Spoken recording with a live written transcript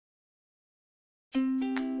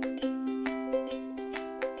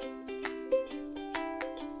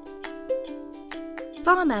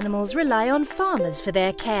Farm animals rely on farmers for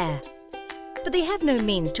their care, but they have no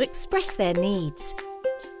means to express their needs.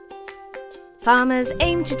 Farmers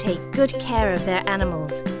aim to take good care of their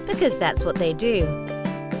animals because that's what they do,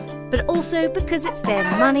 but also because it's their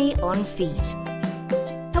money on feet.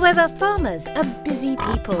 However, farmers are busy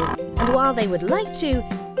people, and while they would like to,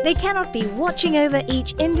 they cannot be watching over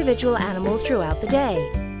each individual animal throughout the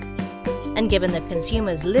day. And given the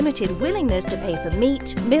consumer's limited willingness to pay for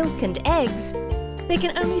meat, milk and eggs, they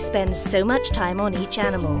can only spend so much time on each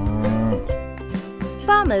animal.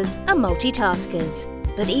 Farmers are multitaskers,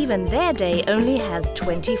 but even their day only has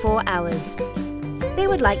 24 hours. They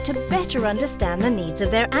would like to better understand the needs of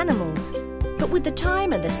their animals, but with the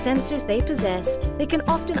time and the senses they possess, they can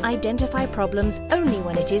often identify problems only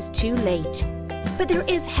when it is too late. But there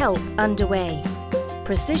is help underway.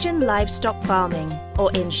 Precision Livestock Farming, or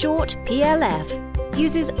in short PLF,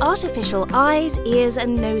 uses artificial eyes, ears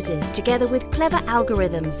and noses together with clever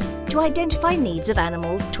algorithms to identify needs of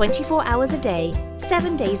animals 24 hours a day,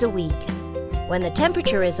 7 days a week. When the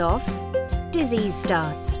temperature is off, disease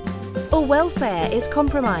starts, or welfare is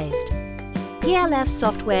compromised. PLF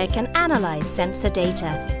software can analyze sensor data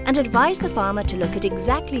and advise the farmer to look at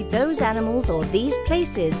exactly those animals or these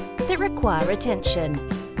places that require attention.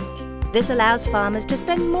 This allows farmers to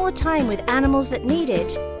spend more time with animals that need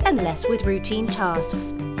it and less with routine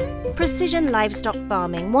tasks. Precision Livestock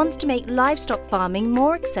Farming wants to make livestock farming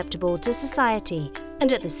more acceptable to society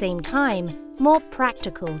and at the same time more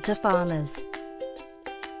practical to farmers.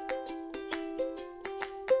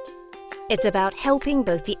 It's about helping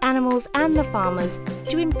both the animals and the farmers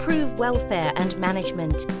to improve welfare and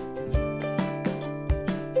management.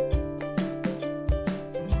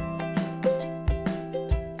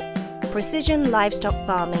 Precision Livestock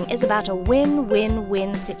Farming is about a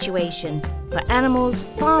win-win-win situation for animals,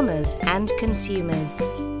 farmers and consumers.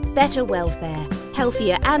 Better welfare,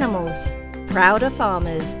 healthier animals, prouder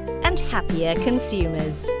farmers and happier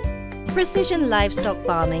consumers. Precision Livestock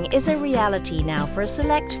Farming is a reality now for a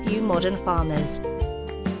select few modern farmers.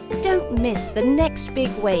 Don't miss the next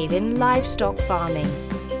big wave in livestock farming.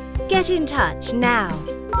 Get in touch now.